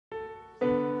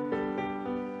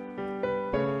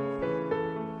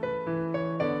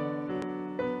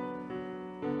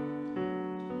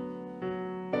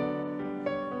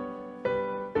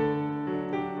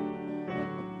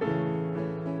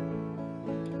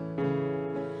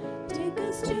Take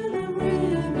us to the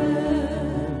river.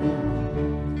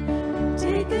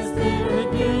 Take us there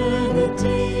in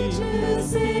unity to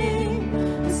sing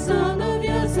the song of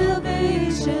your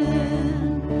salvation,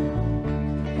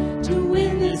 to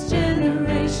win this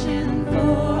generation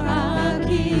for our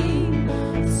King,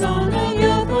 the song of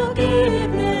your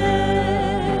forgiveness.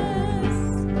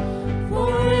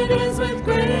 For it is with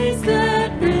grace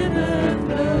that river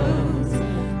flows.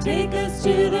 Take us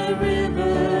to the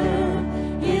river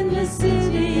in the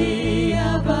city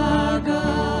of our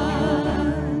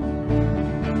God.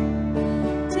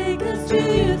 Take us to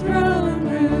your throne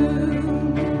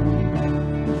room.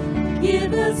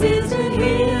 Give us ears to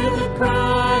hear the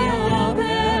cry of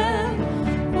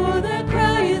heaven, for that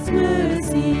cry is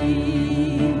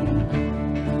mercy.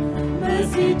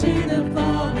 Mercy to the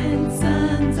fallen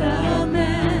sons of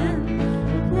man.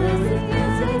 Mercy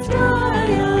is its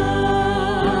triumph.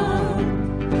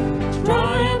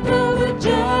 Triumph over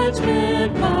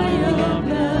judgment by your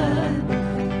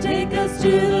blood. Take us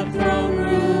to the throne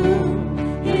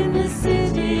room in the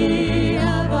city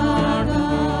of our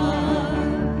God.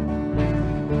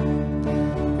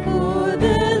 For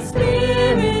the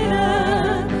Spirit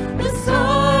of the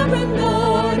sovereign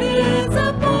Lord is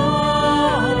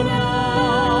upon us.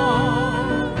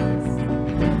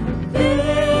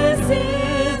 This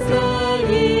is the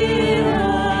year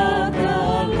of the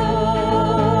Lord.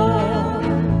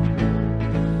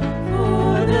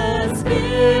 For the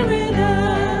Spirit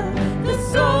of the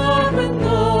sovereign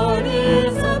Lord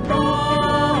is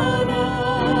upon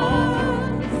us.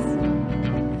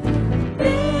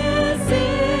 This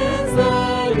is the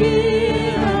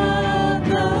year of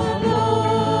the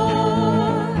Lord.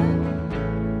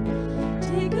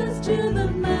 Take us to the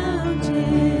mountain.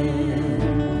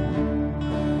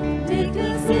 Take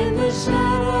us in the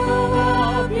shadow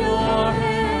of your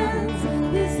hands.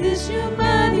 Is this your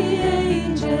mighty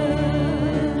angel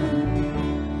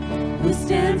who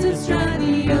stands astride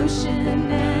the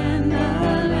ocean and the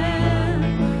land?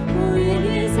 For in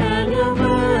his hand your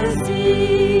mercy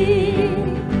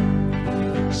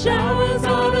showers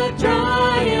on a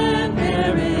dry and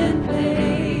barren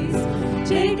place.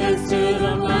 Take us to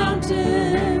the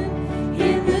mountain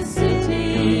in the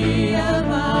city of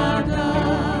our God.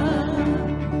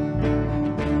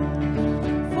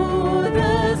 For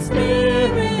the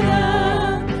Spirit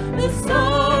of the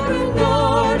sovereign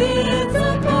Lord is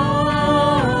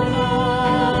upon us.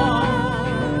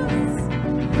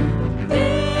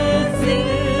 This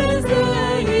is the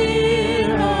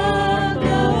year of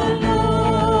the Lord.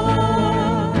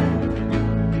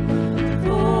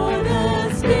 For the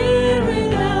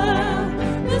Spirit of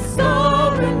the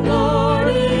sovereign Lord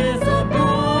is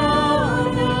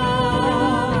upon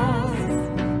us.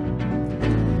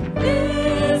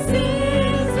 This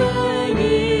is the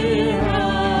year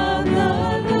of the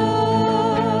Lord.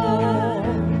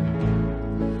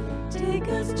 Take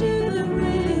us to the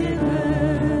river.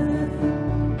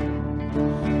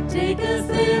 Take us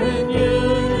there in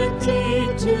unity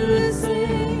to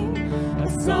sing a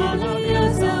song of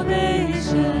your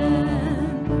salvation,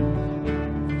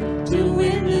 to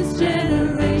win this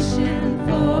generation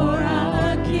for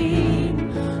our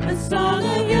King, a song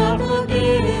of your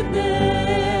forgiveness.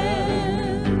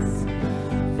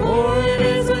 For it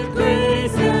is with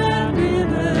grace that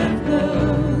river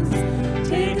flows.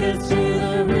 Take us to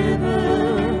the river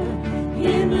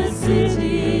in the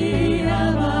city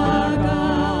of our God.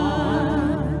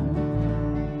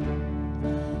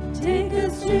 Take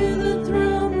us to the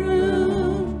throne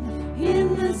room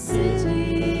in the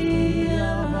city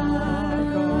of our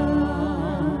God.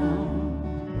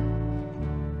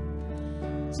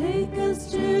 Take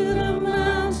us to the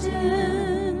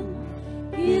mountain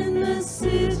in the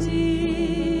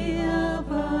city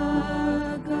of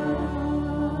our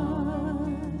God.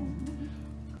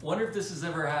 Wonder if this has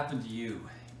ever happened to you.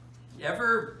 Did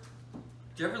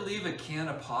you ever leave a can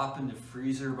of pop in the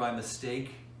freezer by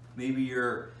mistake? Maybe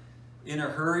you're in a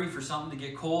hurry for something to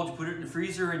get cold, you put it in the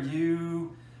freezer and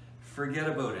you forget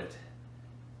about it.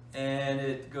 And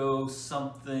it goes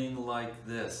something like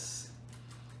this.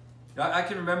 I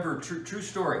can remember a true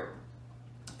story,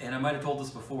 and I might have told this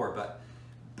before, but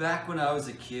back when I was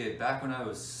a kid, back when I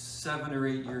was 7 or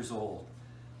 8 years old,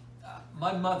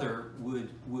 my mother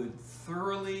would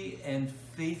thoroughly and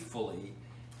faithfully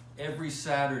every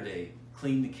Saturday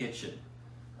clean the kitchen.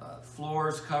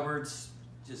 Floors, cupboards,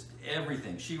 just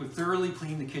everything. She would thoroughly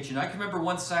clean the kitchen. I can remember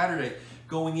one Saturday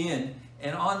going in,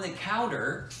 and on the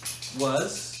counter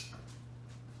was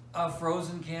a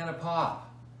frozen can of pop.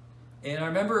 And I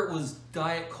remember it was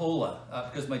Diet Cola,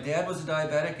 because my dad was a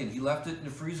diabetic and he left it in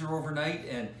the freezer overnight,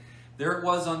 and there it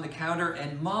was on the counter.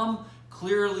 And Mom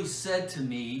clearly said to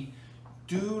me,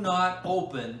 do not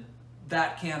open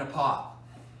that can of pop.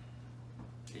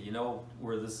 Okay, you know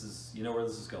where this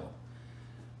is going.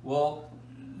 Well,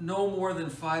 no more than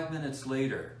 5 minutes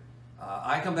later,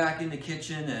 I come back in the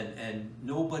kitchen and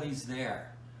nobody's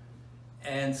there.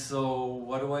 And so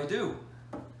what do?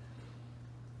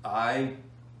 I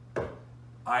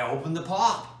opened the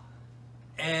pop,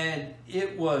 and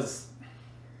it was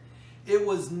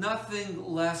nothing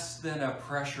less than a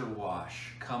pressure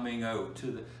wash coming out.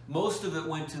 Most of it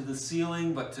went to the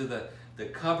ceiling, but to the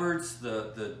cupboards,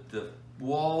 the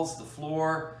walls, the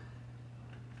floor.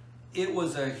 It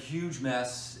was a huge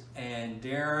mess, and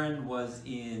Darren was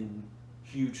in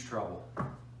huge trouble.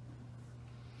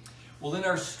 Well, in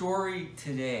our story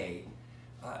today,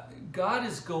 God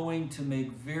is going to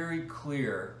make very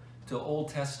clear to Old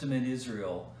Testament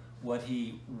Israel what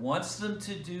he wants them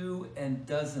to do and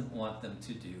doesn't want them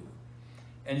to do.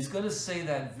 And he's going to say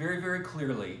that very, very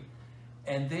clearly,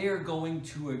 and they are going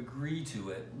to agree to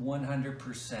it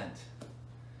 100%.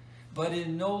 But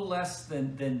in no less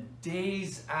than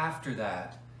days after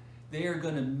that, they are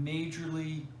going to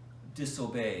majorly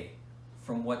disobey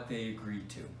from what they agreed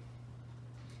to.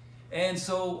 And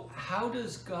so how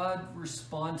does God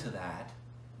respond to that?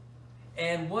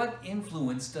 And what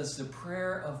influence does the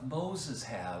prayer of Moses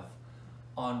have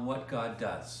on what God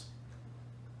does?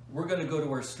 We're going to go to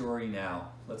our story now.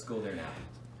 Let's go there now.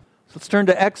 So let's turn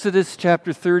to Exodus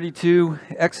chapter 32.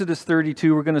 Exodus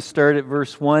 32, we're going to start at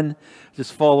verse 1.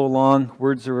 Just follow along.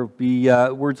 Words will be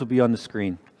on the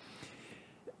screen.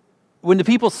 When the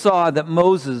people saw that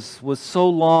Moses was so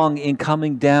long in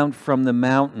coming down from the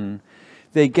mountain,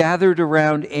 they gathered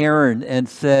around Aaron and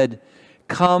said,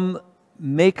 "Come,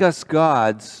 make us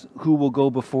gods who will go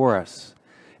before us.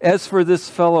 As for this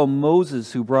fellow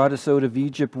Moses who brought us out of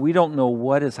Egypt, we don't know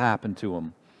what has happened to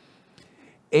him."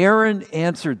 Aaron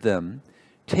answered them,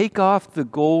 "Take off the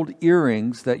gold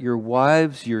earrings that your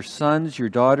wives, your sons, your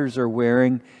daughters are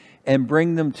wearing, and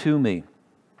bring them to me."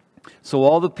 So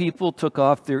all the people took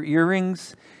off their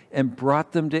earrings and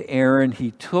brought them to Aaron.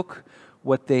 He took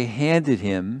what they handed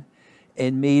him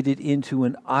and made it into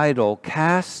an idol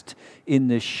cast in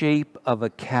the shape of a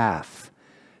calf,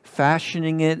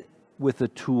 fashioning it with a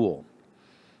tool.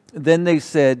 Then they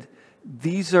said,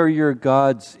 "These are your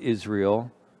gods,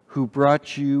 Israel, who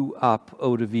brought you up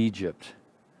out of Egypt."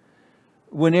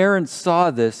 When Aaron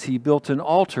saw this, he built an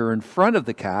altar in front of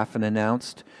the calf and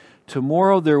announced,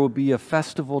 "Tomorrow there will be a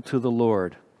festival to the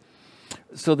Lord."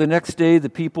 So the next day the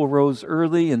people rose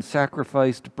early and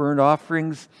sacrificed burnt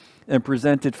offerings and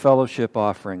presented fellowship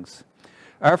offerings.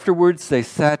 Afterwards they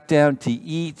sat down to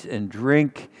eat and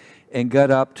drink and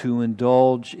got up to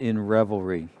indulge in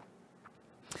revelry.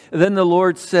 Then the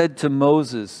Lord said to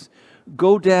Moses,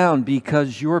 "Go down,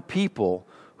 because your people,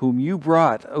 whom you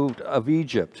brought out of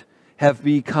Egypt, have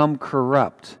become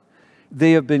corrupt.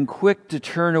 They have been quick to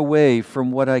turn away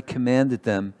from what I commanded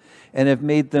them, and have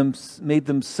made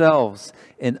themselves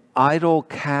an idol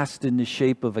cast in the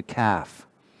shape of a calf.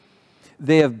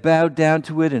 They have bowed down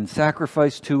to it and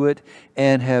sacrificed to it,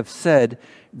 and have said,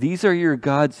 'These are your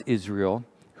gods, Israel,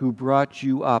 who brought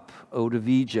you up out of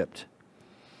Egypt.'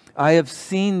 I have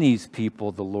seen these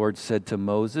people," the Lord said to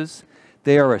Moses.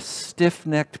 "They are a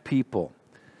stiff-necked people.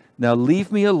 Now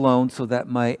leave me alone so that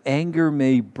my anger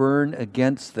may burn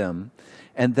against them,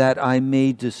 and that I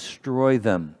may destroy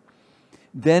them.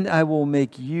 Then I will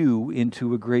make you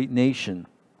into a great nation."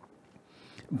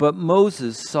 But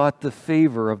Moses sought the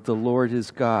favor of the Lord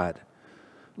his God.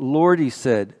 "Lord," he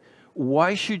said,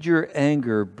 "why should your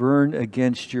anger burn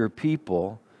against your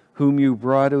people, whom you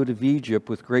brought out of Egypt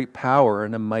with great power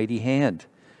and a mighty hand?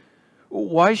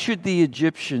 Why should the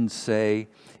Egyptians say,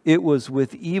 'It was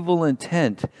with evil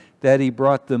intent that he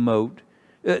brought them out,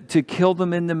 to kill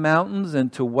them in the mountains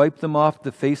and to wipe them off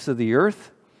the face of the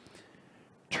earth?'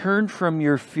 Turn from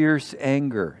your fierce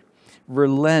anger.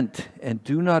 Relent and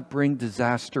do not bring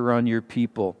disaster on your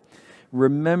people.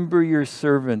 Remember your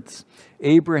servants,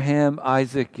 Abraham,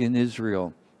 Isaac, and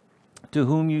Israel, to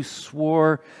whom you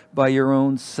swore by your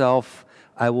own self,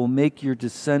 'I will make your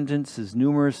descendants as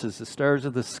numerous as the stars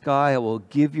of the sky. I will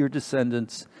give your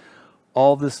descendants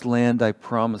all this land I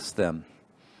promised them,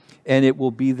 and it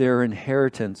will be their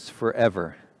inheritance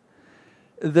forever.'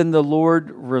 Then the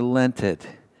Lord relented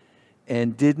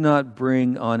and did not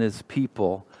bring on his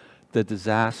people the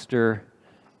disaster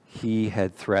he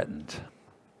had threatened."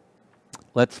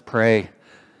 Let's pray.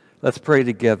 Let's pray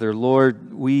together.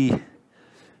 Lord, we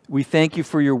thank you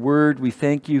for your word. We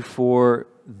thank you for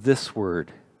this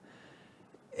word.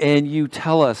 And you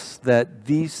tell us that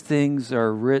these things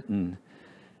are written,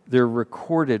 they're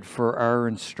recorded for our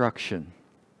instruction.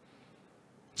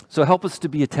 So help us to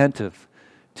be attentive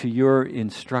to your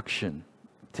instruction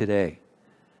today.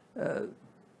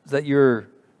 That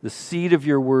the seed of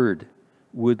your word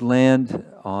would land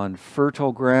on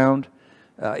fertile ground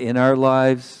in our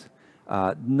lives,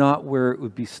 not where it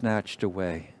would be snatched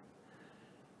away.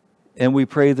 And we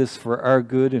pray this for our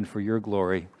good and for your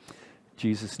glory. In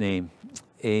Jesus' name,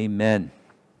 amen.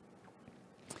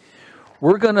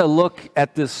 We're going to look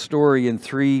at this story in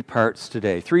 3 parts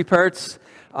today. 3 parts,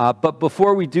 but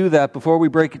before we do that, before we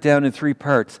break it down in 3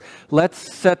 parts,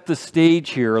 let's set the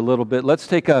stage here a little bit. Let's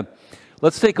take a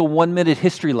 1-minute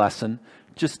history lesson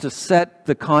just to set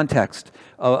the context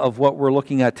of what we're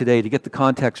looking at today, to get the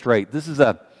context right. This is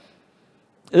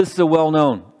a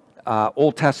well-known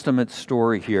Old Testament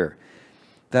story here,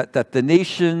 that the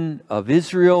nation of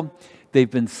Israel, they've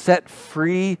been set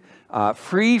free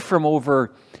from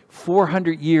over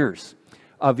 400 years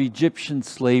of Egyptian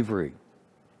slavery.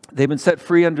 They've been set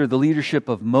free under the leadership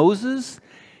of Moses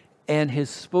and his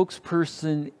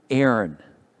spokesperson Aaron.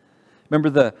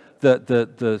 Remember,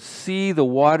 the sea, the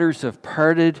waters have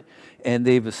parted, and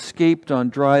they've escaped on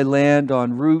dry land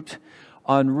en route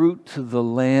to the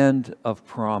land of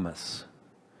promise.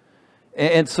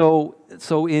 And so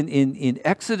in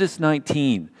Exodus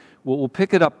 19, we'll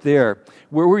pick it up there,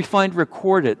 where we find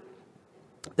recorded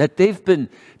that they've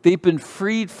been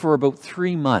freed for about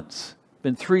 3 months.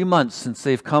 Been 3 months since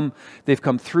they've come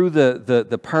through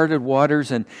the parted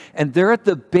waters, and they're at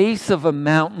the base of a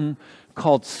mountain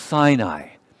called Sinai.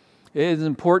 It is an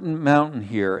important mountain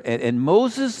here, and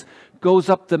Moses goes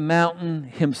up the mountain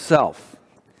himself.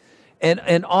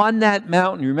 And on that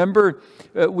mountain, remember,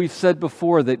 we've said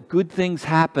before that good things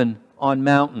happen on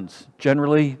mountains,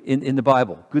 generally in the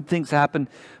Bible. Good things happen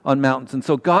on mountains. And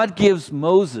so God gives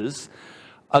Moses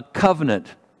a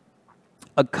covenant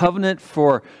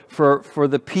for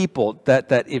the people,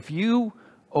 that if you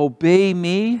obey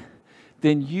me,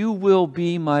 then you will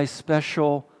be my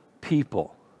special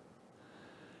people.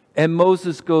 And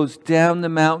Moses goes down the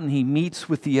mountain, he meets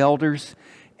with the elders,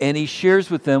 and he shares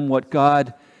with them what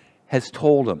God has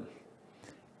told him.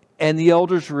 And the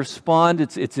elders respond,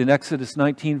 it's in Exodus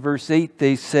 19 verse 8,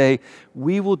 they say,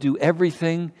 "We will do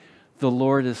everything the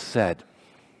Lord has said."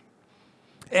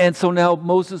 And so now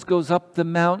Moses goes up the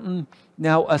mountain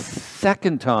now a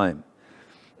second time.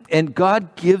 And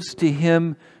God gives to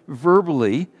him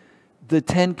verbally the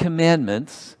 10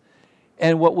 Commandments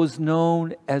and what was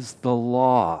known as the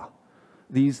law.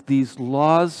 These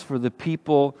laws for the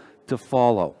people to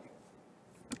follow.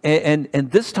 And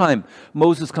this time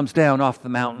Moses comes down off the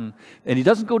mountain, and he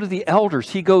doesn't go to the elders,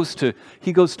 he goes to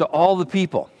all the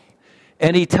people.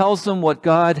 And he tells them what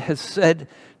God has said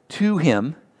to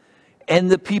him,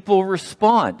 and the people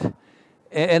respond.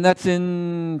 And that's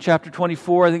in chapter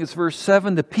 24, I think it's verse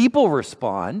 7. The people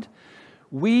respond,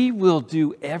 "We will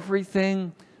do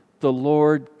everything the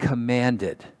Lord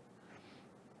commanded."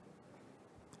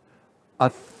 A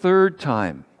third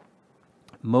time,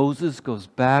 Moses goes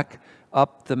back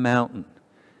up the mountain.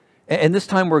 And this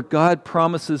time where God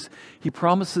promises, he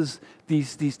promises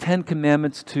these 10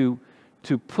 commandments to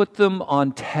put them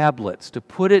on tablets, to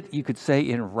put it, you could say,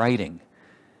 in writing.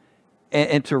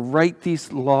 And to write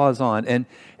these laws on.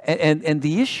 And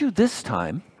the issue this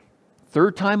time,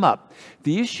 third time up,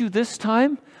 the issue this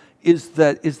time is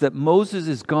that Moses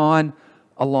is gone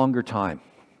a longer time.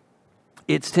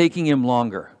 It's taking him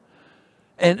longer.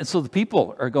 And so the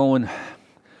people are going,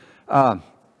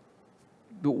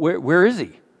 where is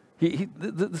he?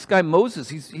 This guy Moses,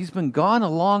 he's been gone a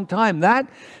long time. That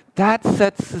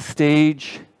sets the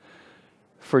stage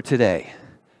for today.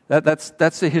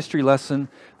 That's the history lesson,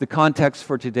 the context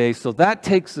for today. So that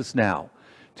takes us now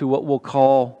to what we'll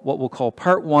call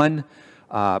part 1.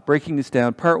 Breaking this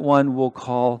down, part 1 we'll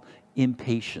call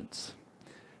impatience.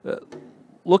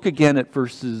 Look again at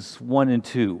verses 1 and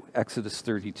 2, Exodus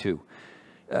 32.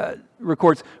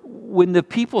 Records, when the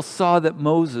people saw that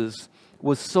Moses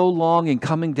was so long in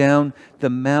coming down the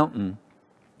mountain,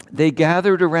 they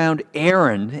gathered around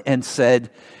Aaron and said,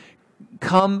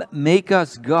 "Come, make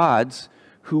us gods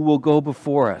who will go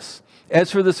before us.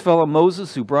 As for this fellow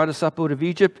Moses who brought us up out of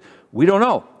Egypt, we don't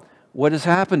know what has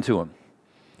happened to him."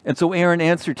 And so Aaron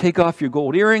answered, "Take off your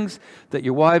gold earrings that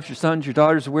your wives, your sons, your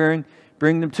daughters are wearing.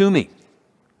 Bring them to me."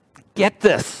 Get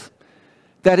this.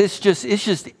 That it's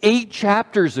just 8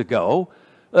 chapters ago,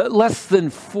 less than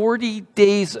 40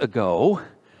 days ago,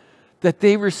 that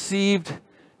they received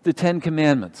the 10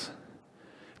 Commandments.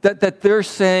 That they're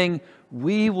saying,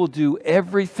 "We will do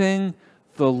everything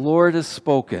the Lord has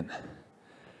spoken."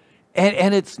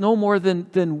 And it's no more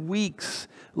than weeks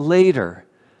later,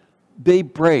 they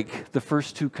break the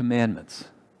first 2 commandments.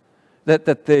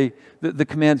 The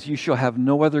commands, "You shall have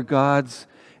no other gods,"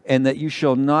 and that you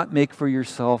shall not make for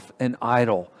yourself an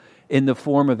idol in the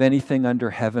form of anything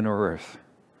under heaven or earth.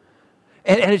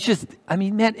 And it's just, I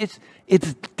mean, man,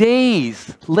 it's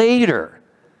days later.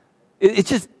 It's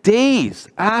just days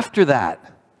after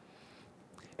that.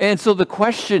 And so the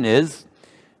question is,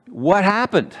 what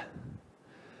happened?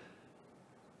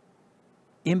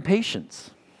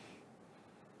 Impatience.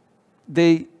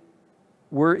 They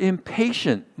were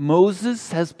impatient.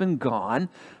 Moses has been gone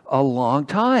a long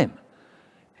time,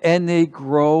 and they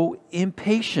grow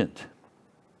impatient.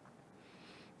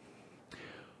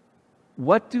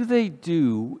 What do they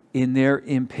do in their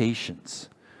impatience?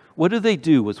 What do they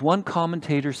do? As one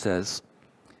commentator says,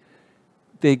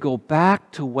 they go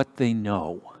back to what they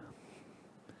know.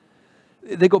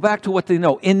 They go back to what they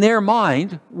know. In their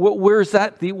mind, where's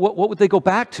that? What would they go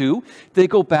back to? They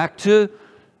go back to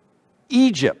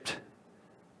Egypt.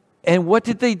 And what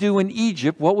did they do in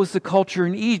Egypt? What was the culture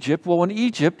in Egypt? Well, in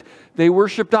Egypt, they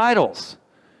worshipped idols.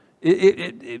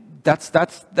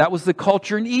 That was the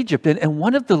culture in Egypt. And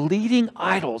one of the leading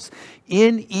idols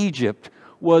in Egypt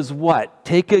was what?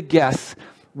 Take a guess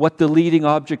what the leading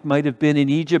object might have been in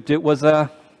Egypt. It was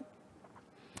a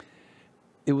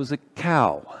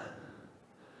cow.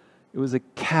 It was a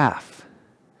calf.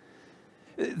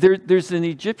 There's an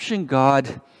Egyptian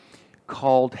god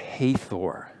called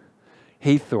Hathor.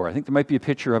 Hathor. I think there might be a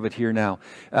picture of it here now.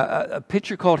 A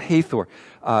picture called Hathor,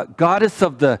 goddess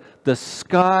of the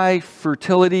sky,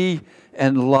 fertility,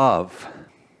 and love.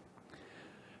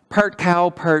 Part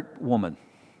cow, part woman.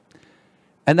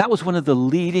 And that was one of the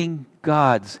leading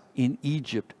gods in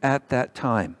Egypt at that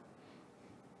time.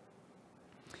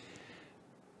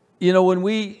 You know, when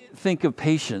we think of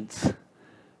patience,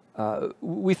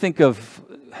 we think of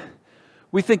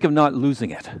not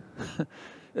losing it.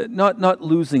 Not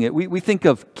losing it. We think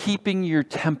of keeping your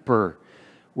temper.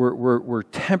 We're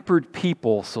tempered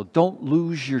people, so don't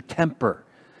lose your temper.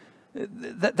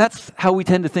 That's how we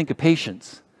tend to think of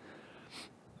patience.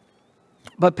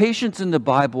 But patience in the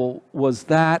Bible was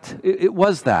that. It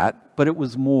was that, but it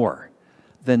was more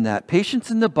than that.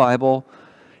 Patience in the Bible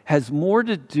has more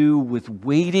to do with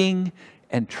waiting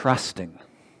and trusting.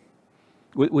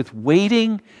 With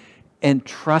waiting and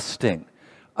trusting.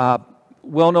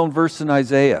 Well-known verse in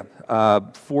Isaiah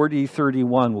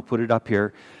 40:31. We'll put it up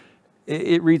here.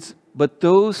 It reads, "But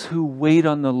those who wait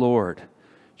on the Lord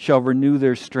shall renew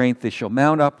their strength. They shall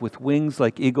mount up with wings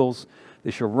like eagles.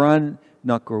 They shall run,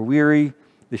 not grow weary.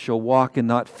 They shall walk and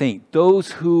not faint."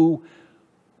 Those who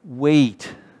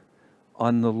wait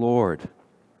on the Lord,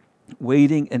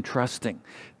 waiting and trusting.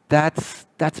 That's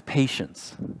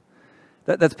patience.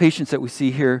 That's patience that we see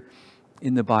here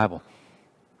in the Bible.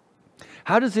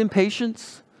 How does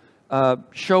impatience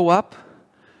show up?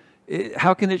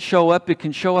 How can it show up? It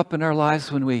can show up in our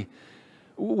lives when we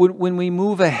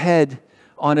move ahead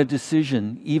on a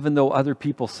decision, even though other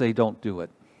people say don't do it.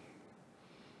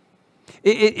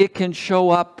 It can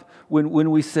show up when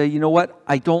we say, you know what,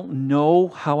 I don't know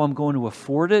how I'm going to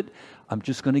afford it. I'm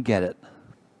just going to get it.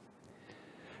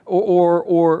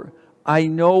 Or I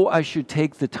know I should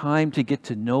take the time to get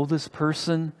to know this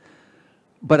person,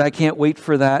 but I can't wait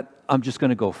for that. I'm just going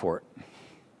to go for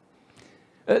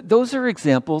it. Those are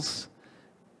examples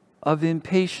of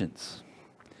impatience.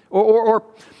 Or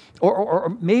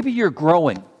maybe you're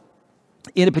growing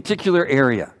in a particular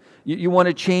area. You want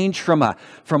to change from a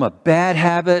bad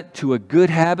habit to a good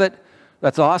habit.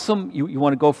 That's awesome. You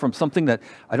want to go from something that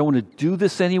I don't want to do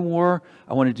this anymore.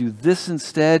 I want to do this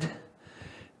instead.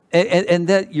 And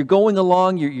that you're going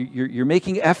along. You're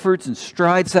making efforts and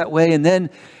strides that way. And then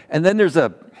there's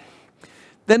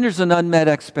an unmet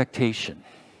expectation.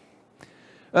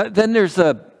 Then there's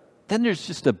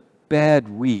just a bad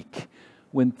week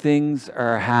when things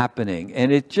are happening,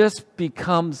 and it just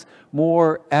becomes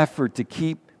more effort to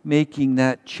keep making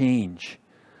that change.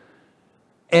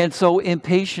 And so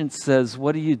impatience says,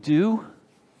 what do?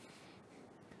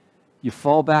 You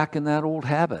fall back in that old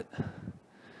habit.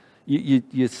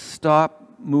 You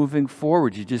stop moving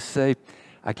forward. You just say,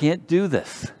 I can't do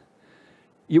this.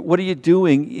 What are you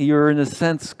doing? You're in a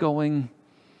sense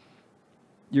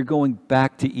you're going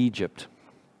back to Egypt.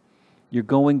 You're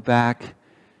going back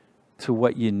to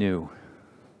what you knew.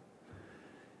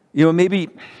 You know, maybe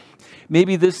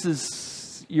this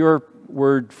is your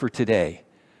word for today.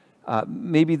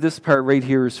 Maybe this part right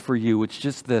here is for you. It's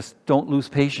just this: don't lose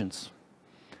patience.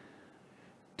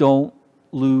 Don't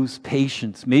lose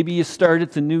patience. Maybe you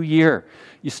started the new year.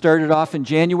 You started off in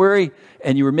January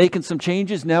and you were making some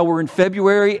changes. Now we're in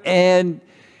February and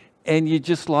you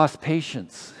just lost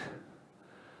patience.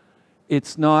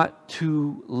 It's not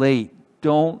too late.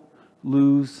 Don't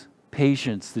lose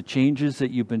patience. The changes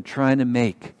that you've been trying to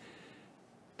make,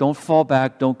 Don't fall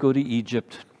back. Don't go to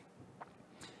Egypt.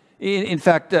 In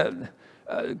fact,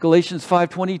 Galatians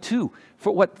 5:22,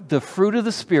 for what? The fruit of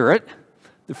the Spirit.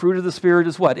 The fruit of the Spirit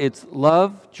is what? It's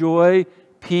love, joy,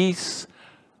 peace,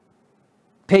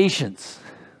 patience.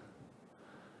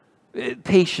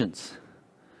 Patience.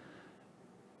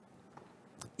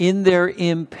 In their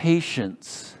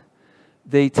impatience,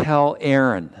 they tell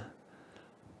Aaron,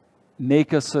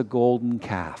 make us a golden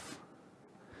calf.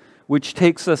 Which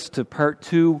takes us to part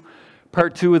two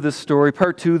of this story,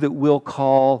 part two that we'll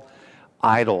call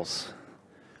idols.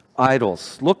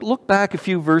 Idols. Look back a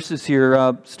few verses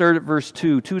here. Start at verse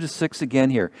 2 to 6 again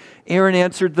here. Aaron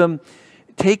answered them,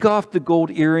 take off the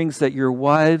gold earrings that your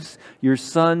wives, your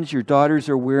sons, your daughters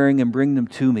are wearing and bring them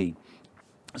to me.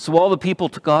 So all the people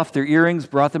took off their earrings,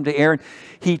 brought them to Aaron.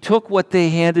 He took what they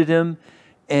handed him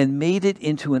and made it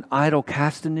into an idol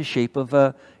cast in the shape of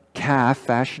a calf,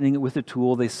 fashioning it with a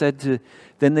tool.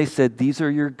 Then they said, these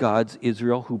are your gods,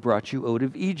 Israel, who brought you out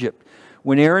of Egypt.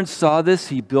 When Aaron saw this,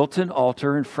 he built an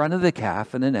altar in front of the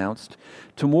calf and announced,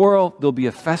 tomorrow there'll be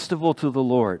a festival to the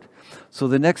Lord. So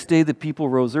the next day the people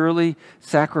rose early,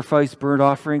 sacrificed burnt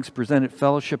offerings, presented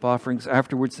fellowship offerings.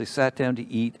 Afterwards they sat down to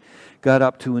eat, got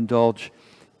up to indulge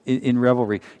in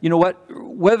revelry. You know what?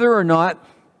 Whether or not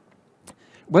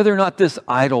this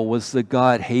idol was the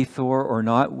god Hathor or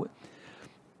not,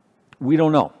 we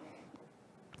don't know.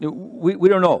 We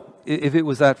don't know if it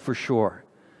was that for sure.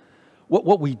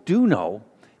 What we do know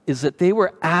is that they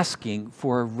were asking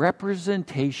for a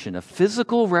representation, a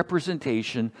physical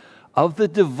representation of the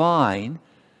divine,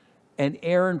 and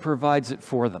Aaron provides it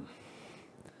for them.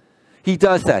 He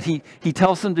does that. He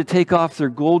tells them to take off their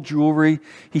gold jewelry.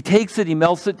 He takes it, he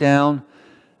melts it down,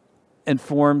 and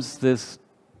forms this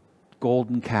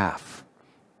golden calf.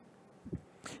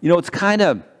 You know, it's kind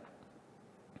of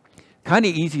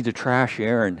easy to trash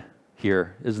Aaron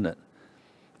here, isn't it?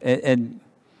 And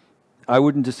I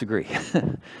wouldn't disagree.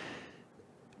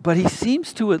 But he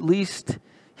seems to at least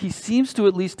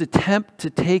attempt to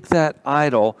take that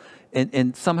idol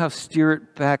and somehow steer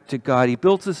it back to God. He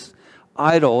builds this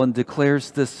idol and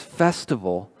declares this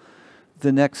festival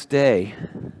the next day.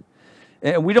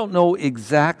 And we don't know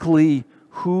exactly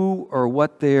who or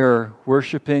what they're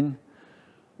worshiping,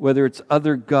 whether it's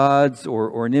other gods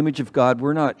or an image of God.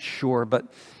 We're not sure. But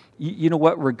you know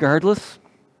what? Regardless,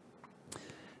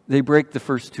 they break the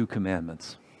first two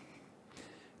commandments.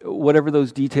 Whatever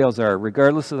those details are,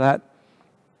 regardless of that,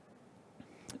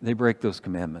 they break those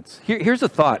commandments. Here's a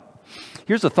thought.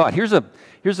 Here's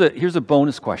a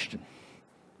bonus question.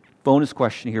 Bonus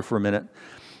question here for a minute.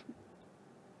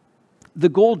 The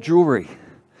gold jewelry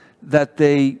that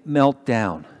they melt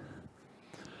down,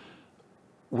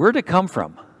 where'd it come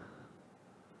from?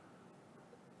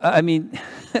 I mean,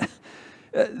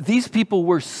 these people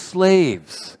were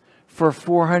slaves for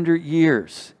 400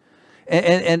 years.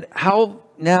 And how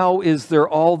now is there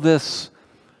all this,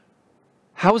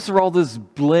 how is there all this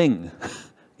bling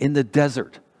in the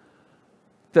desert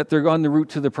that they're on the route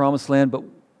to the promised land? But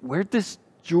where'd this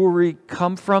jewelry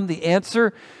come from? The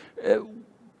answer,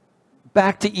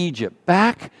 back to Egypt,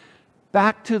 back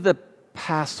to the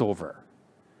Passover.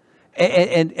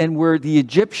 And where the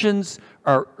Egyptians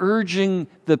are urging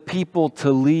the people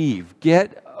to leave,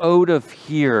 get out of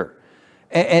here.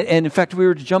 And in fact, if we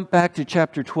were to jump back to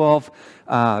chapter 12,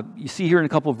 you see here in a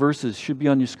couple of verses, should be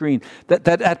on your screen, that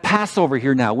at Passover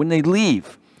here now, when they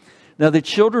leave, now the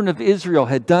children of Israel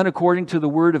had done according to the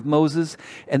word of Moses,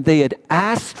 and they had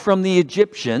asked from the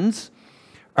Egyptians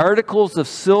articles of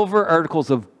silver, articles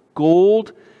of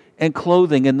gold, and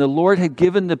clothing. And the Lord had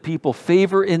given the people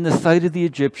favor in the sight of the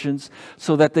Egyptians,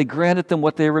 so that they granted them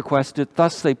what they requested.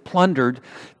 Thus they plundered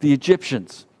the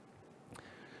Egyptians.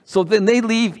 So then they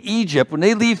leave Egypt. When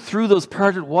they leave through those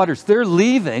parted waters, they're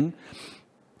leaving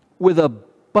with a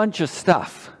bunch of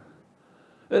stuff.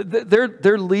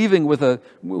 They're leaving with a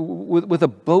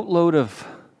boatload of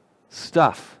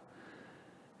stuff.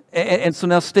 And so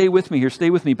now stay with me here. Stay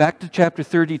with me. Back to chapter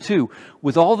 32.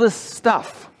 With all this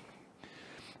stuff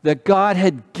that God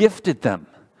had gifted them,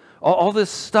 all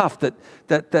this stuff that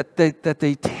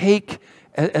they take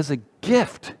as a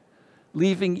gift,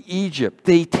 leaving Egypt,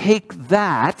 they take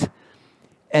that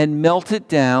and melt it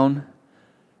down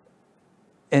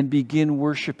and begin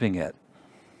worshiping it.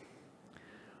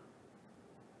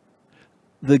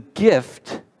 The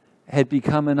gift had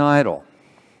become an idol.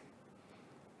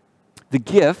 The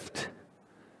gift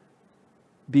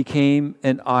became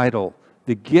an idol.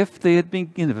 The gift they had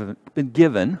been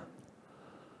given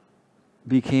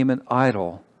became an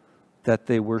idol that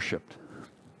they worshiped.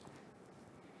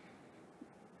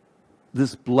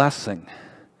 This blessing,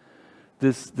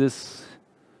 this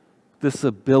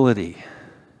ability,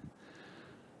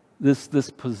 this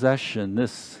possession,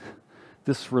 this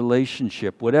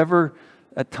relationship, whatever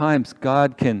at times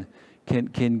God can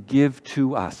give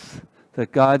to us,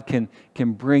 that God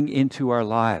can bring into our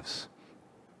lives,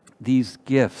 these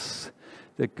gifts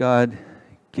that God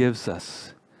gives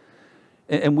us.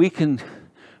 And we can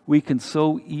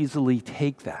so easily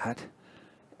take that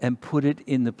and put it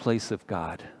in the place of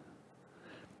God.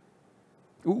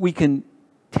 We can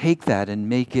take that and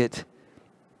make it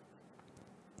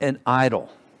an idol.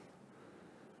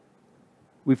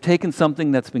 We've taken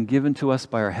something that's been given to us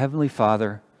by our Heavenly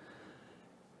Father,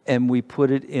 and we put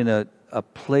it in a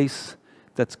place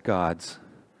that's God's,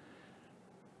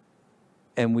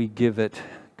 and we give it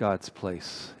God's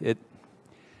place.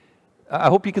 I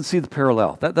hope you can see the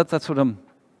parallel. That's what I'm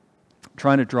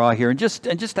trying to draw here. And just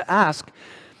to ask,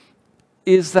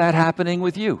 is that happening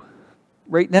with you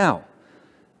right now?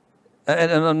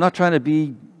 And I'm not trying to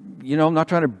be, I'm not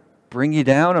trying to bring you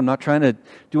down. I'm not trying to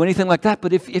do anything like that.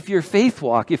 But if your faith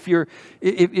walk, if you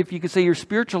could say your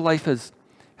spiritual life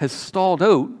has stalled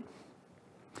out,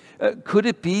 could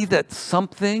it be that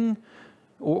something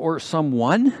or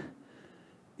someone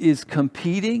is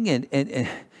competing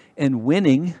and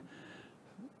winning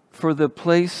for the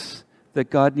place that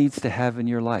God needs to have in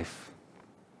your life?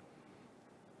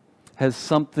 Has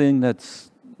something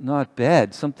that's not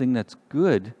bad, something that's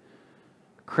good,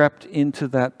 crept into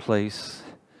that place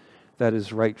that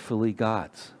is rightfully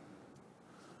God's?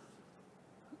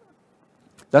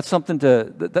 That's something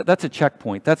that's a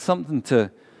checkpoint. That's something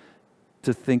to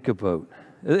think about.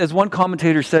 As one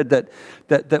commentator said,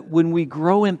 that when we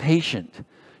grow impatient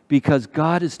because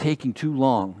God is taking too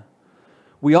long,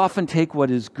 we often take what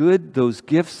is good, those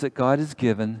gifts that God has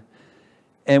given,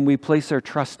 and we place our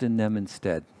trust in them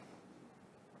instead.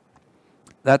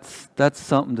 That's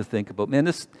something to think about. Man,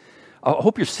 I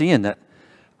hope you're seeing that.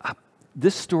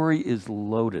 This story is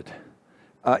loaded.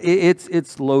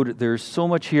 It's loaded. There's so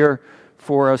much here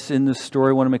for us in this story.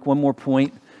 I want to make one more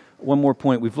point.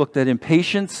 We've looked at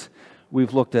impatience.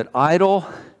 We've looked at idol.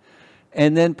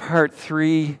 And then part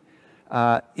 3,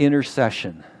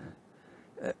 intercession.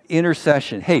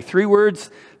 Intercession. Hey, 3 words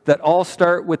that all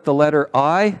start with the letter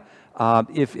I.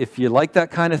 If you like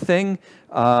that kind of thing,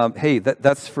 hey,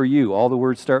 that's for you. All the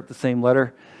words start with the same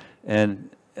letter, and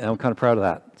I'm kind of proud of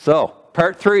that. So,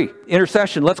 part 3,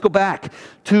 intercession. Let's go back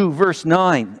to verse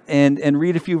 9 and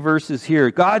read a few verses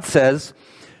here. God says,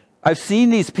 I've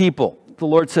seen these people. The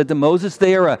Lord said to Moses,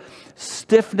 they are a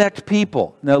stiff-necked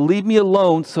people. Now leave me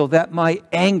alone so that my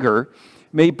anger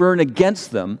may burn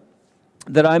against them,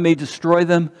 that I may destroy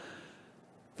them.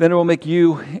 Then I will make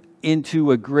you into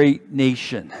a great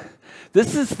nation.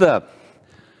 This is the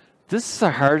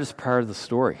hardest part of the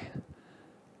story.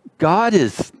 God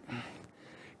is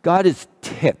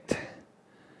ticked.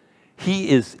 He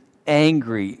is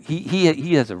angry.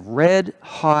 He has a red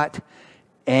hot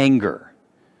anger.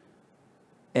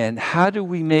 And how do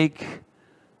we make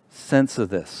sense of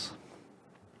this?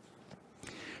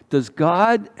 Does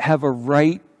God have a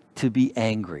right to be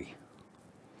angry?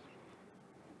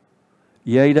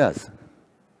 Yeah, he does.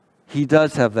 He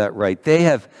does have that right. They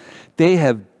have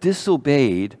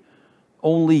disobeyed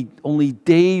only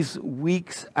days,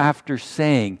 weeks after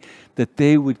saying that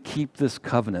they would keep this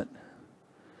covenant.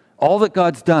 All that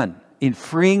God's done in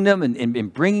freeing them and in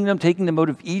bringing them, taking them out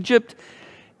of Egypt,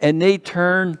 and they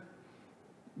turn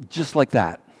just like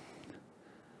that.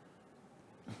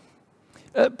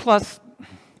 Plus,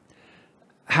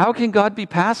 how can God be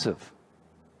passive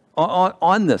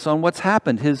on this, on what's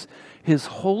happened? His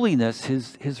holiness,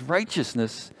 his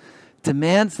righteousness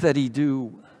demands that he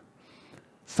do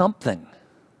something.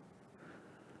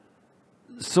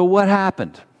 So what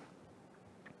happened?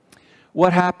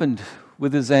 What happened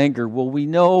with his anger? Well, we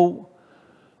know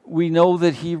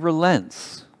that he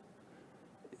relents,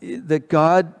 that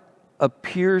God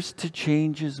appears to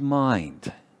change his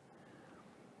mind.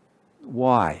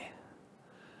 Why?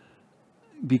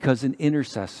 Because an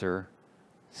intercessor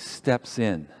steps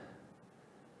in.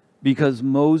 Because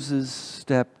Moses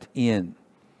stepped in.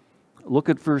 Look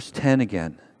at verse 10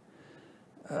 again.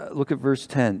 Look at verse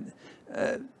 10.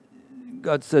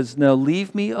 God says, now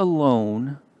leave me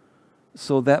alone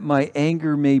so that my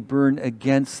anger may burn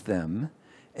against them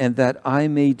and that I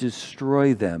may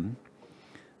destroy them.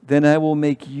 Then I will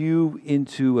make you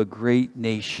into a great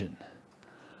nation.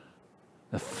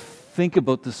 Now think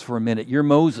about this for a minute. You're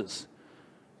Moses.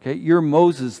 Okay, you're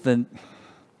Moses, then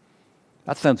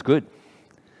that sounds good.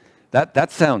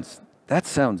 That sounds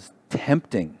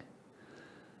tempting.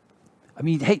 I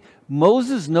mean, hey,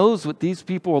 Moses knows what these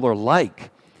people are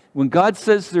like. When God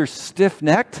says they're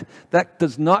stiff-necked, that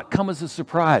does not come as a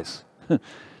surprise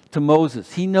to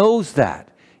Moses. He knows that.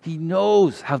 He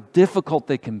knows how difficult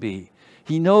they can be.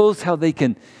 He knows how he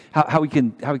can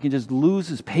just lose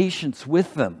his patience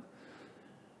with them.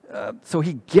 So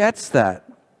he gets that.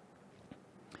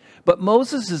 But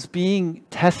Moses is being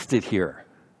tested here.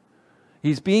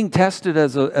 He's being tested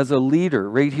as a leader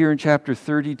right here in chapter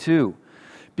 32.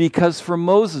 Because for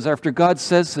Moses, after God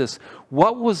says this,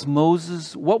 what was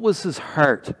his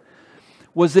heart?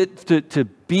 Was it to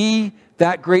be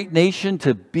that great nation,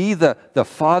 to be the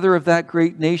father of that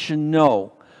great nation?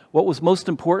 No. What was most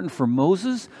important for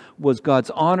Moses was God's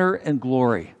honor and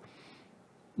glory,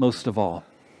 most of all.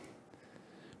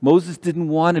 Moses didn't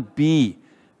want to be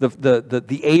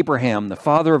the Abraham, the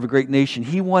father of a great nation.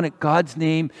 He wanted God's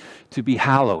name to be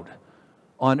hallowed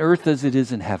on earth as it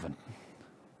is in heaven.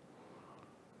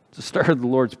 It's the start of the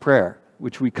Lord's Prayer,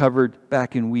 which we covered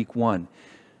back in week 1.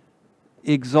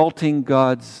 Exalting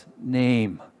God's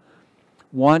name,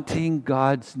 wanting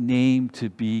God's name to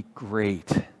be great.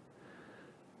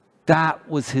 That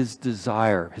was his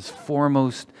desire, his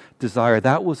foremost desire.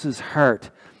 That was his heart.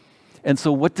 And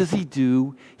so what does he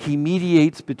do? He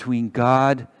mediates between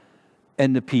God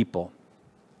and the people.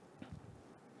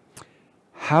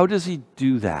 How does he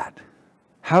do that?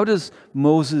 How does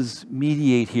Moses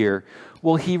mediate here?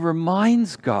 Well, he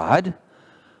reminds God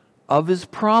of his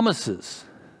promises.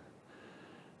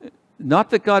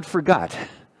 Not that God forgot,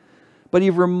 but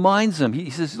he reminds him. He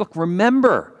says, look,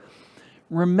 remember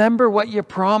what you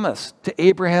promised to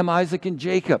Abraham, Isaac, and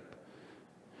Jacob.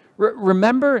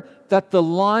 Remember that the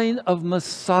line of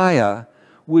Messiah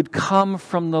would come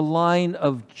from the line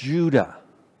of Judah.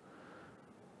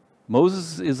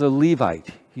 Moses is a Levite.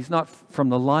 He's not from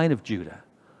the line of Judah.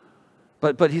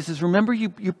 But he says, remember you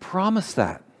promised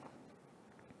that.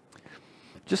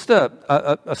 Just a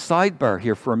sidebar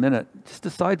here for a minute. Just a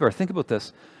sidebar. Think about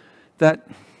this. That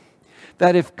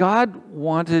if God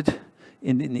wanted,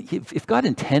 if God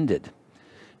intended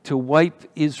to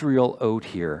wipe Israel out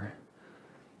here,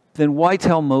 then why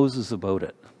tell Moses about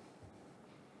it?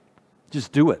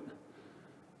 Just do it.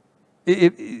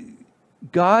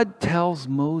 God tells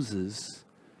Moses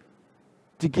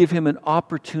to give him an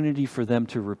opportunity for them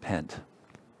to repent.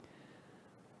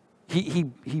 He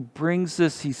brings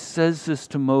this, he says this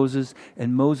to Moses,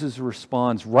 and Moses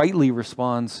rightly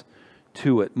responds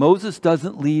to it. Moses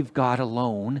doesn't leave God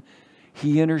alone.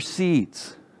 He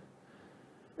intercedes.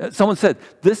 Someone said,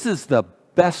 this is the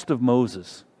best of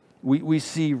Moses. We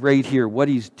see right here what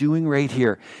he's doing right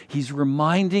here. He's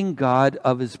reminding God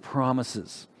of his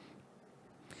promises.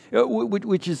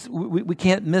 Which is, we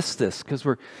can't miss this, because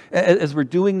as we're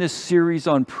doing this series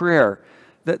on prayer,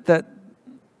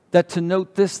 that to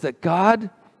note this, that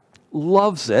God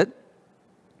loves it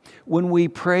when we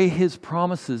pray his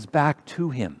promises back to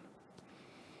him.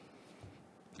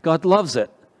 God loves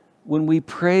it when we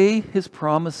pray his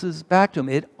promises back to him.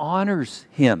 It honors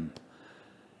him.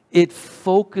 It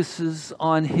focuses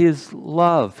on his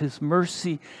love, his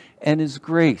mercy, and his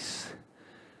grace.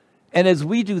 And as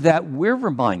we do that, we're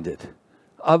reminded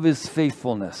of his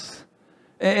faithfulness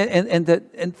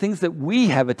and things that we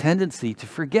have a tendency to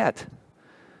forget.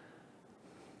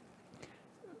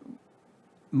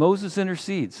 Moses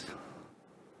intercedes,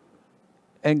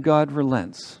 and God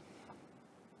relents.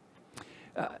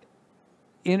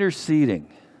 Interceding,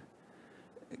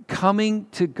 coming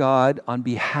to God on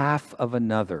behalf of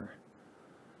another.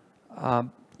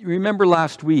 Remember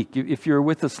last week, if you were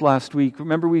with us last week,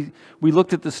 remember we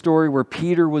looked at the story where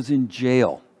Peter was in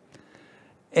jail.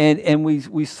 And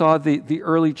we saw the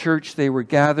early church. They were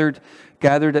gathered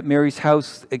at Mary's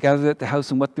house, gathered at the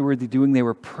house, and what were they doing? They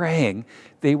were praying.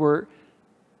 They were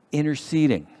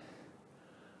interceding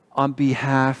on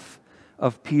behalf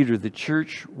of Peter. The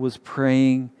church was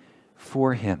praying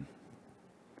for him.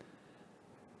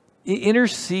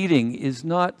 Interceding is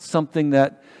not something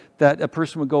that a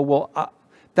person would go, well,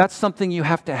 that's something you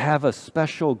have to have a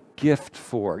special gift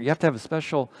for. You have to have a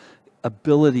special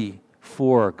ability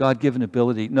for, God-given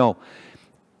ability. No,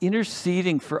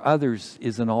 interceding for others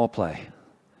is an all play.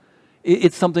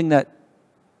 It's something that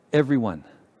everyone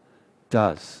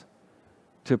does.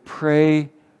 To pray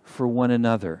for one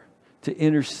another, to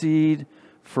intercede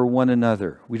for one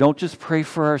another. We don't just pray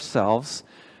for ourselves,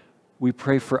 we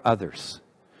pray for others.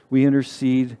 We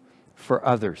intercede for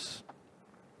others.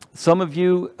 Some of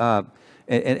you, and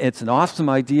it's an awesome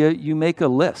idea, you make a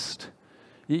list.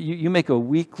 You make a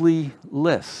weekly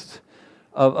list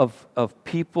of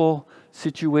people,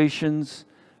 situations,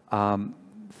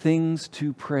 things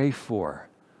to pray for.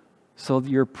 So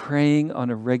you're praying on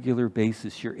a regular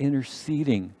basis. You're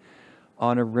interceding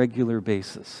on a regular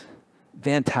basis.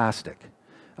 Fantastic.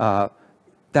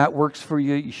 That works for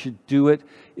you. You should do it.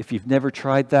 If you've never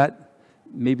tried that,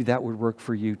 maybe that would work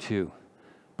for you too.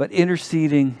 But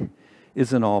interceding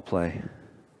is an all play.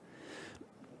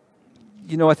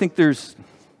 You know, I think there's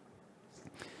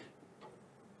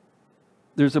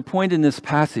a point in this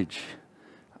passage.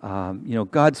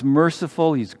 God's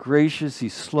merciful, He's gracious,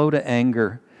 He's slow to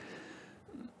anger.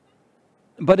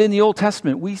 But in the Old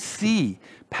Testament, we see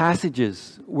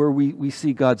passages where we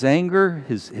see God's anger,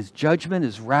 His judgment,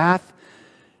 His wrath,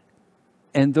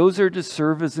 and those are to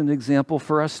serve as an example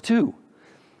for us too.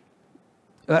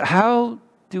 How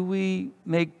do we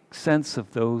make sense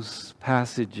of those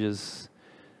passages?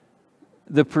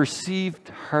 The perceived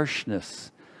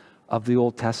harshness of the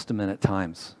Old Testament at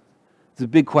times. It's a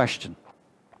big question.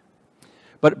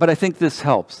 But I think this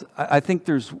helps. I think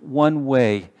there's one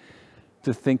way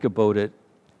to think about it,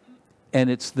 and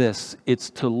it's this. It's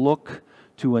to look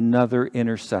to another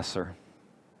intercessor.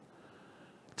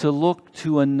 To look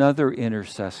to another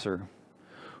intercessor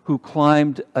who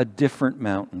climbed a different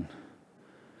mountain,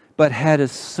 but had a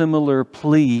similar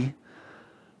plea,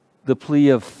 the plea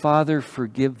of, Father,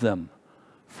 forgive them,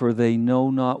 for they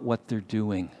know not what they're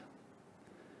doing.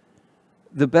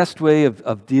 The best way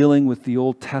of dealing with the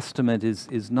Old Testament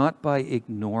is not by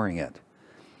ignoring it,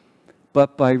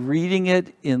 but by reading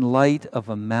it in light of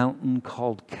a mountain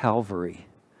called Calvary,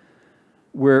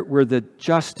 where the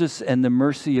justice and the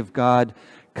mercy of God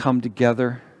come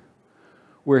together,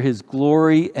 where His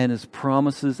glory and His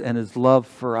promises and His love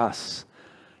for us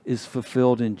is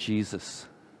fulfilled in Jesus.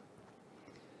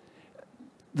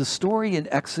 The story in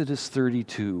Exodus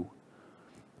 32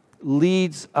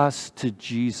 leads us to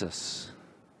Jesus,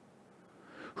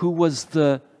 who was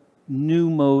the new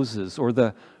Moses, or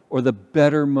the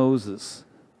better Moses,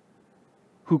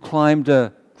 who climbed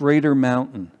a greater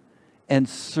mountain and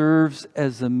serves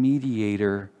as a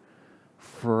mediator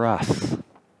for us.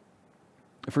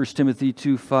 1 Timothy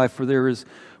 2:5, for there is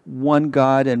one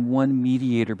God and one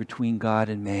mediator between God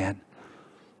and man.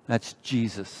 That's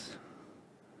Jesus.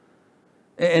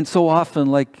 And so often,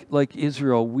 like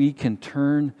Israel, we can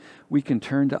turn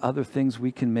to other things,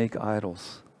 we can make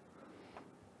idols.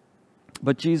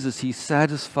 But Jesus, He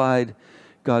satisfied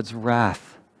God's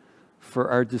wrath for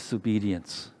our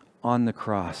disobedience on the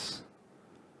cross.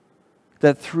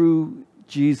 That through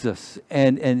Jesus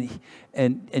and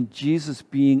Jesus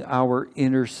being our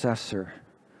intercessor,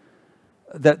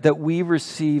 that we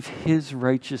receive His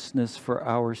righteousness for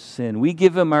our sin. We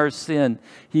give Him our sin,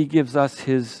 He gives us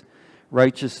His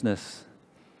righteousness,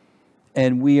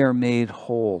 and we are made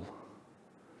whole.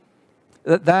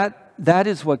 That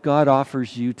is what God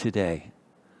offers you today.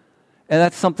 And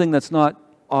that's something that's not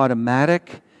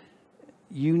automatic.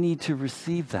 You need to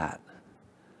receive that.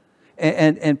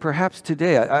 And perhaps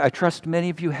today, I trust many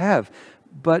of you have,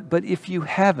 but if you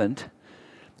haven't,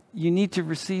 you need to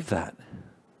receive that.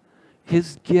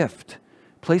 His gift,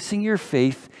 placing your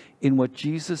faith in what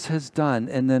Jesus has done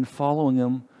and then following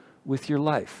Him with your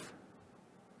life.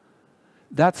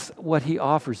 That's what He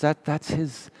offers. That's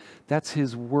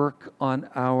His work on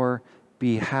our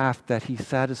behalf, that He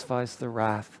satisfies the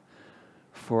wrath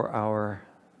for our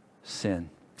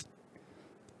sin.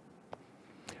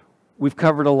 We've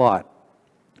covered a lot.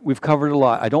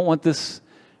 I don't want this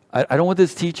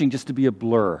teaching just to be a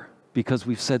blur because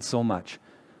we've said so much.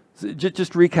 So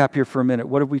just recap here for a minute.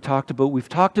 What have we talked about? We've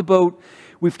talked about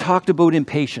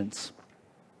impatience,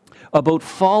 about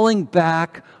falling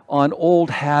back on old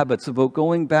habits, about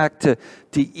going back to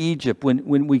Egypt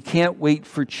when we can't wait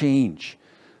for change.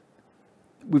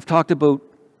 We've talked about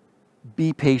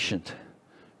be patient.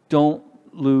 Don't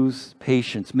lose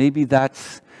patience. Maybe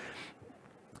that's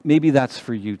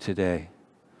for you today.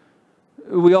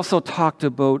 We also talked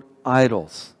about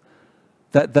idols.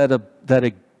 That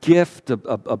a gift,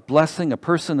 a blessing, a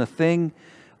person, a thing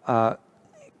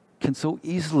can so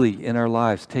easily in our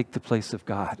lives take the place of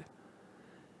God.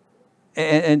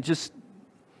 And just,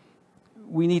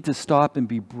 we need to stop and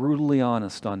be brutally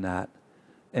honest on that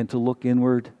and to look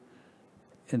inward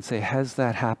and say, has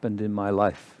that happened in my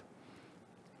life?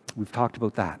 We've talked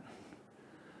about that.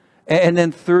 And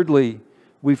then thirdly,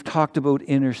 we've talked about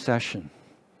intercession.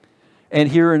 And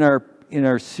here in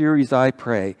our series,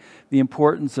 iPray, the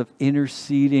importance of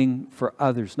interceding for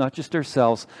others, not just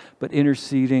ourselves, but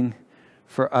interceding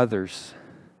for others.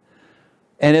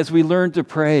 And as we learn to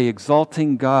pray,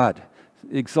 exalting God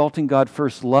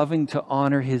first, loving to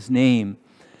honor His name,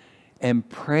 and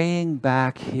praying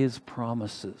back His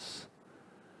promises.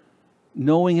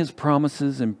 Knowing His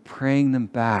promises and praying them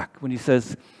back. When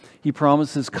He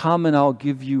promises, come and I'll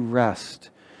give you rest.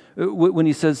 When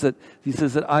He says that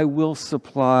I will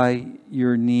supply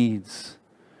your needs.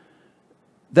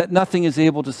 that nothing is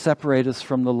able to separate us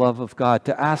from the love of God.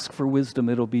 To ask for wisdom,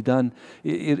 it'll be done.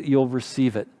 You'll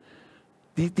receive it.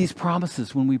 These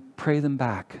promises, when we pray them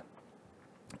back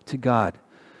to God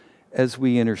as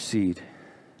we intercede,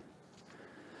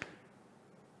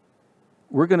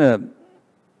 we're going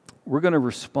to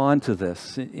respond to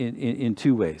this in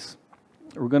two ways.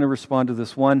 We're going to respond to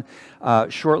this one.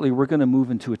 Shortly, we're going to move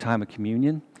into a time of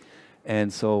communion.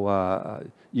 And so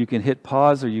you can hit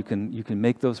pause, or you can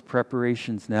make those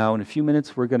preparations now. In a few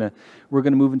minutes, we're gonna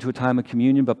move into a time of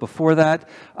communion. But before that,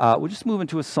 we'll just move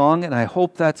into a song, and I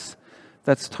hope that's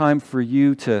time for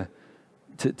you to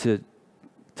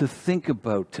think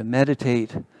about, to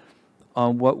meditate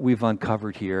on what we've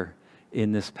uncovered here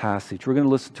in this passage. We're going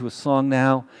to listen to a song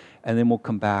now, and then we'll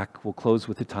come back. We'll close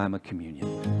with a time of communion.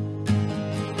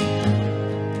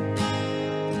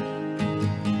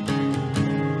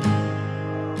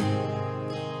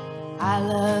 I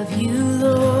love you,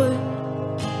 Lord.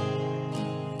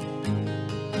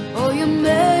 Oh, your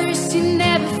mercy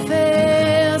never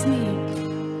fails me.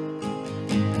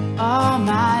 All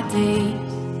my days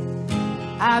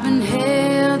I've been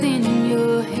held in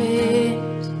your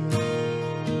hands.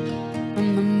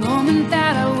 From the moment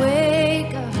that I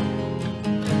wake up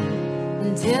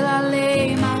until I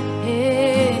lay my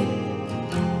head,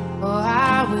 oh,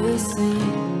 I will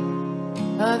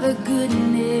sing of the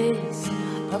goodness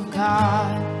of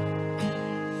God.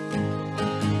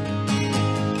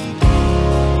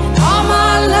 And all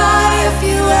my life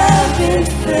you have been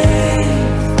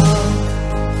faithful,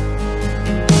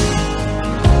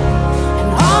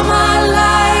 and all my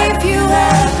life you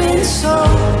have been so,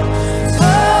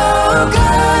 so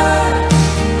good.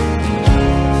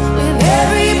 With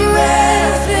every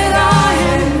breath that I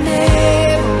am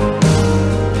able,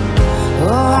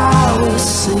 oh, I will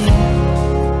sing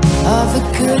of the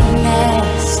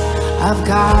goodness of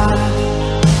God.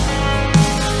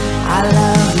 I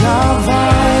love your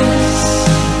voice.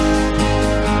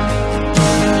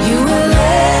 You will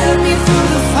lead me through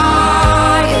the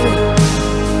fire,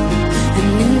 and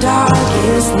in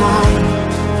darkest night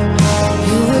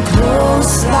you were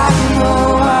close like no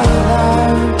other.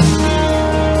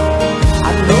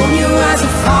 I've known you as a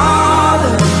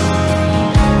father,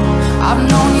 I've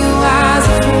known you as a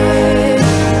friend,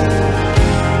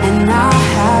 and I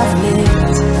have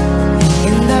lived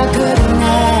in the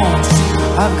goodness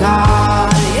of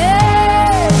God. Yeah.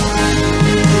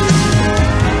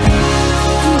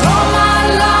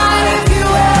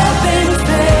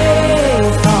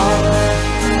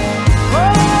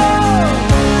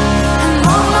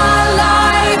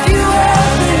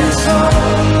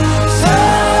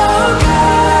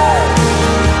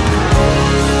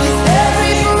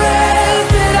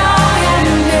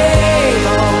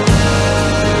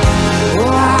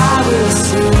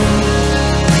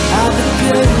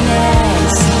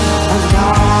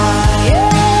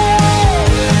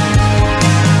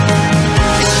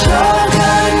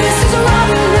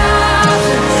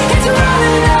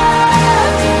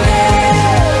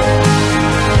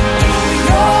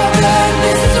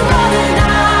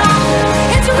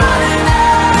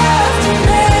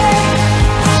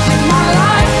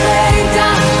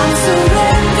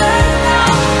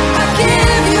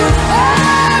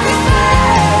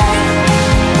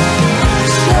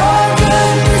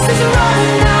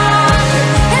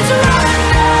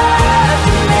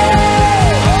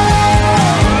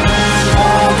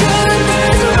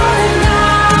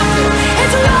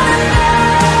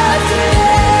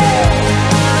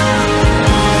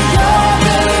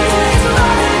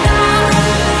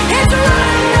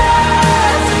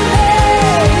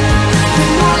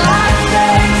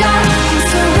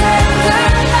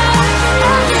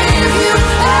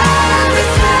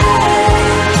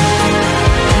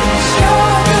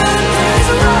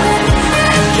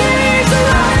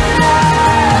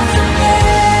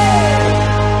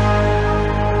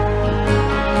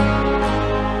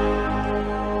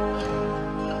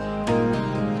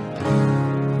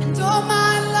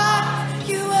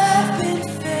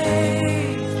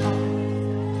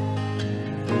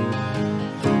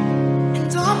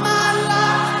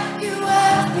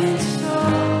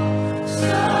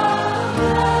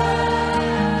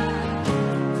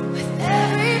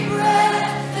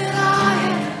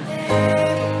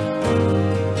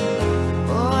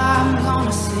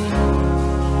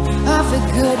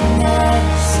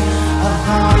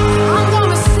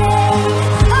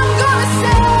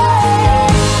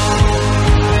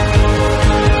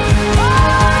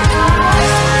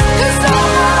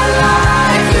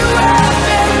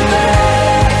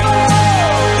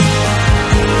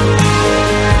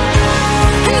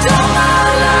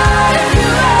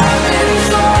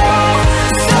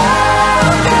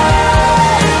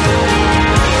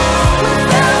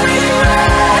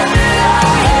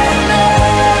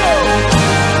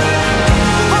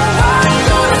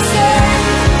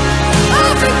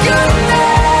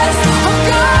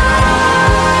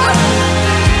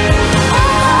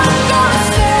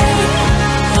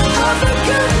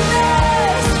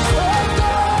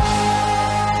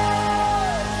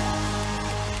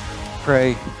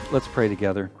 pray. Let's pray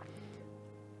together.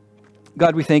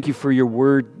 God, we thank you for your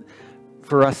word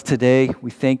for us today.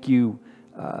 We thank you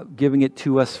giving it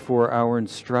to us for our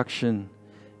instruction.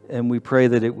 And we pray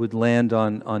that it would land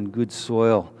on good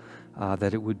soil,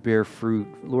 that it would bear fruit.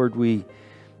 Lord, we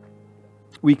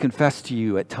confess to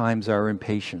you at times our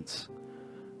impatience.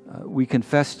 We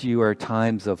confess to you our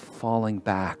times of falling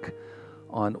back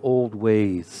on old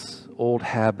ways, old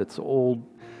habits, old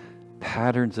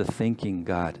patterns of thinking,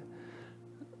 God.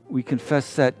 We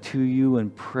confess that to you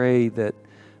and pray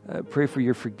for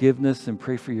your forgiveness and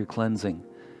pray for your cleansing.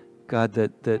 God,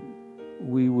 that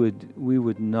we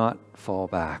would not fall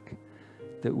back,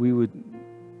 that we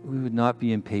would not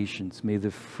be impatient. May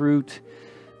the fruit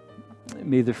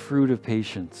of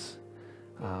patience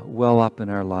well up in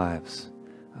our lives.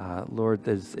 Lord,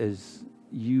 as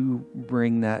you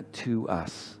bring that to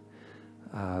us,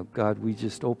 God, we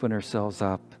just open ourselves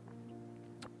up.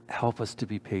 Help us to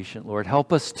be patient, Lord.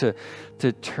 Help us to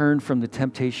turn from the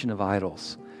temptation of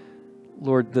idols.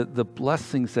 Lord, the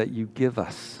blessings that you give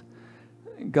us,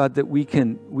 God, that we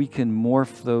can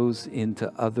morph those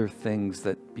into other things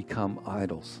that become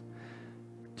idols,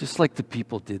 just like the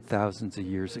people did thousands of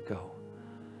years ago.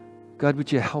 God, would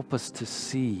you help us to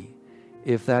see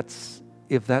if that's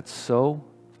so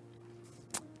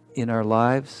in our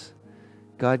lives?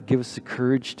 God, give us the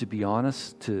courage to be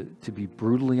honest, to be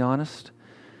brutally honest.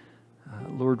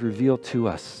 Lord, reveal to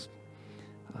us,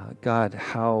 God,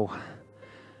 how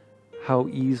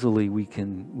easily we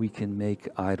can make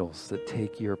idols that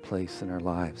take your place in our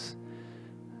lives.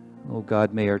 Oh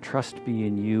God, may our trust be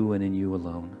in you and in you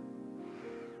alone.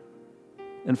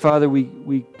 And Father,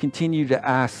 we continue to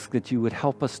ask that you would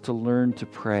help us to learn to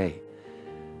pray,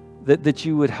 that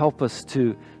you would help us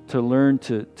to learn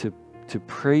to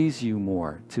praise you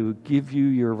more, to give you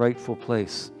your rightful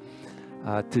place,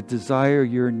 to desire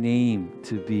your name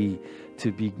to be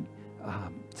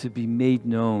made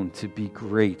known, to be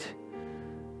great.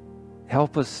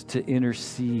 Help us to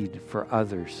intercede for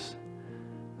others.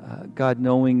 God,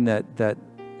 knowing that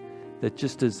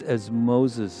just as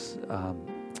Moses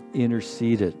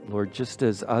interceded, Lord, just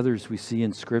as others we see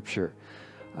in Scripture,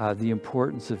 the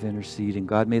importance of interceding.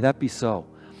 God, may that be so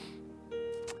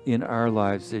in our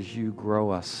lives as you grow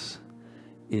us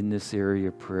in this area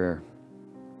of prayer.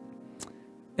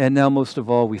 And now, most of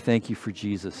all, we thank you for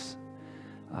Jesus,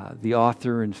 the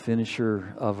author and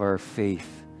finisher of our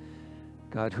faith.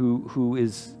 God, who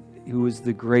is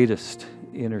the greatest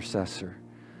intercessor,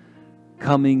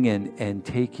 coming and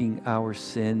taking our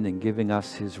sin and giving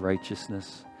us his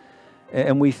righteousness.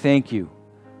 And we thank you,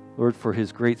 Lord, for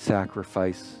his great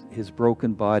sacrifice, his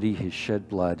broken body, his shed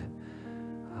blood.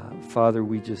 Father,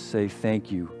 we just say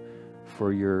thank you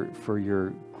for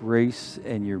your grace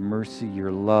and your mercy,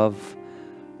 your love.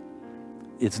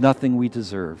 It's nothing we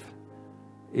deserve.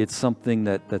 It's something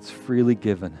that's freely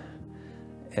given.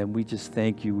 And we just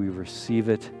thank you. We receive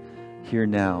it here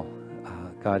now.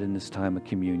 God, in this time of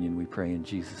communion, we pray in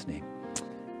Jesus' name.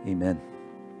 Amen.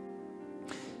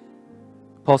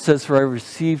 Paul says, "For I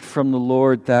received from the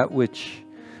Lord that which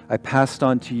I passed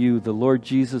on to you. The Lord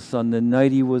Jesus, on the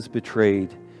night he was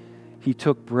betrayed, he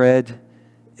took bread,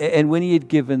 and when he had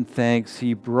given thanks,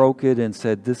 he broke it and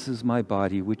said, 'This is my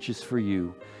body, which is for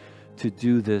you. To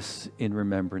do this in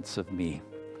remembrance of me.'"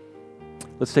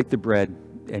 Let's take the bread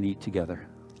and eat together.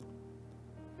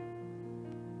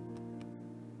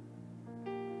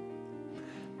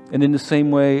 And in the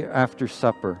same way, after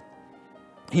supper,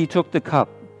 he took the cup,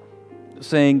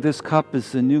 saying, "This cup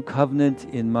is the new covenant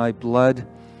in my blood.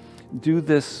 Do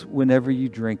this whenever you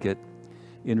drink it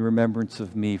in remembrance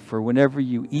of me. For whenever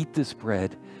you eat this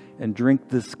bread and drink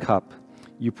this cup,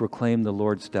 you proclaim the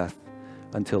Lord's death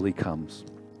until he comes."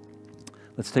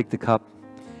 Let's take the cup,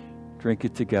 drink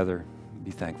it together, and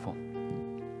be thankful.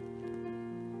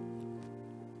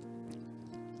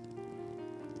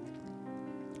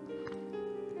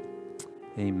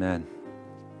 Amen.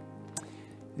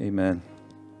 Amen.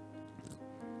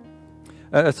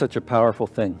 That's such a powerful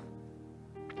thing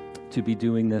to be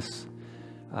doing this.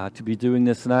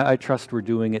 And I trust we're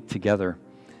doing it together,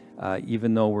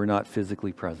 even though we're not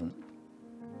physically present.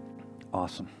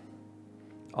 Awesome.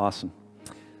 Awesome.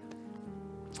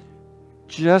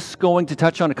 Just going to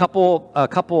touch on a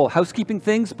couple housekeeping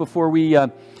things before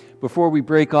we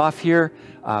break off here.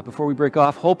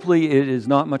 Hopefully it is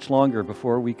not much longer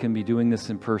before we can be doing this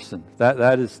in person.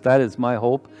 That is my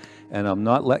hope, and I'm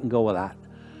not letting go of that.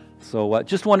 So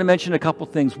just want to mention a couple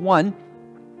things. One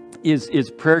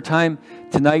is prayer time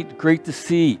tonight. Great to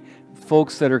see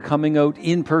folks that are coming out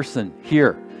in person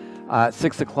here at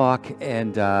 6 o'clock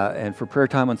and for prayer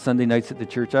time on Sunday nights at the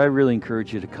church. I really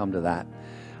encourage you to come to that.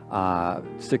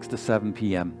 6 to 7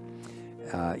 p.m.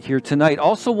 Here tonight.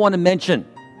 Also want to mention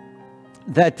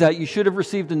that you should have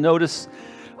received a notice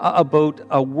about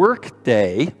a work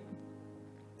day,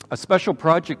 a special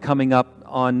project coming up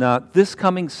on this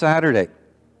coming Saturday,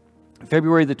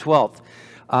 February the 12th.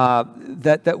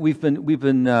 That we've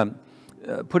been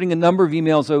putting a number of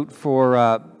emails out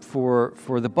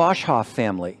for the Boschhoff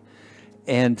family,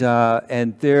 and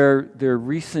their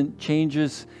recent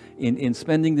changes in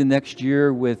spending the next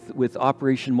year with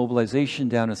Operation Mobilization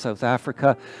down in South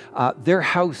Africa. Their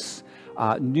house,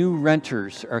 new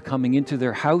renters are coming into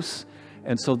their house,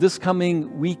 and so this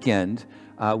coming weekend,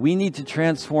 we need to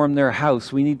transform their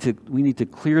house. We need to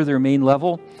clear their main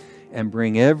level and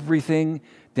bring everything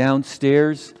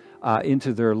downstairs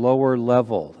into their lower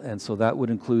level. And so that would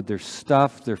include their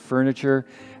stuff, their furniture,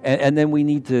 and then we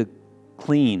need to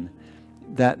clean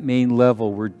that main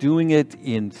level. We're doing it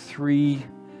in three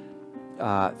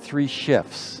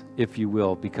shifts, if you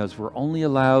will, because we're only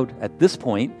allowed, at this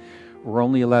point, we're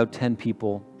only allowed 10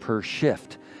 people per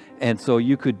shift. And so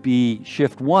you could be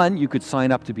shift 1, you could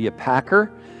sign up to be a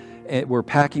packer. And we're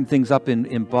packing things up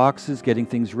in boxes, getting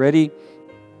things ready.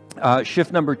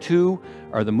 Shift number 2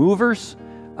 are the movers,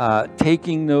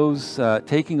 taking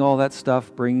all that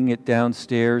stuff, bringing it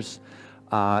downstairs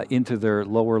into their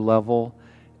lower level.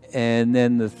 And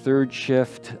then the third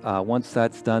shift, once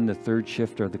that's done, the third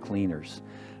shift are the cleaners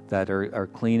that are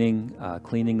cleaning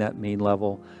that main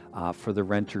level for the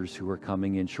renters who are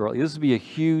coming in shortly. This would be a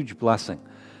huge blessing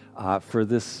for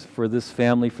this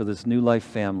family, for this New Life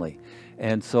family.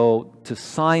 And so to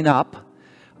sign up,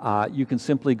 you can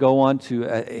simply go on to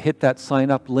hit that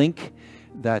sign up link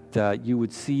that you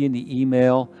would see in the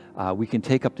email. We can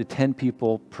take up to 10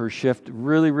 people per shift.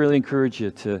 Really, really encourage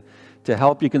you to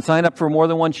help. You can sign up for more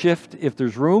than one shift if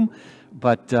there's room,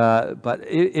 but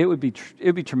it would be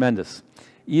tremendous.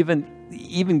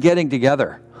 Even getting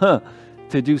together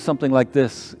to do something like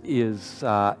this is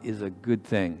a good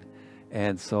thing.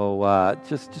 And so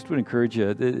just would encourage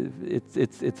you.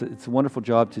 It's a wonderful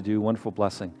job to do, wonderful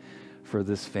blessing for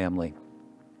this family.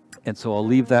 And so I'll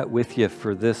leave that with you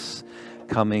for this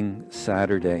coming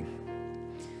Saturday.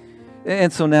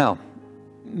 And so now,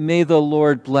 may the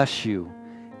Lord bless you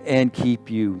and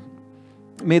keep you.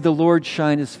 May the Lord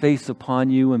shine his face upon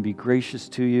you and be gracious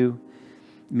to you.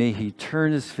 May he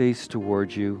turn his face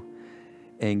towards you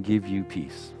and give you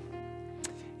peace.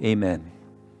 Amen.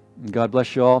 God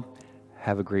bless you all.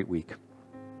 Have a great week.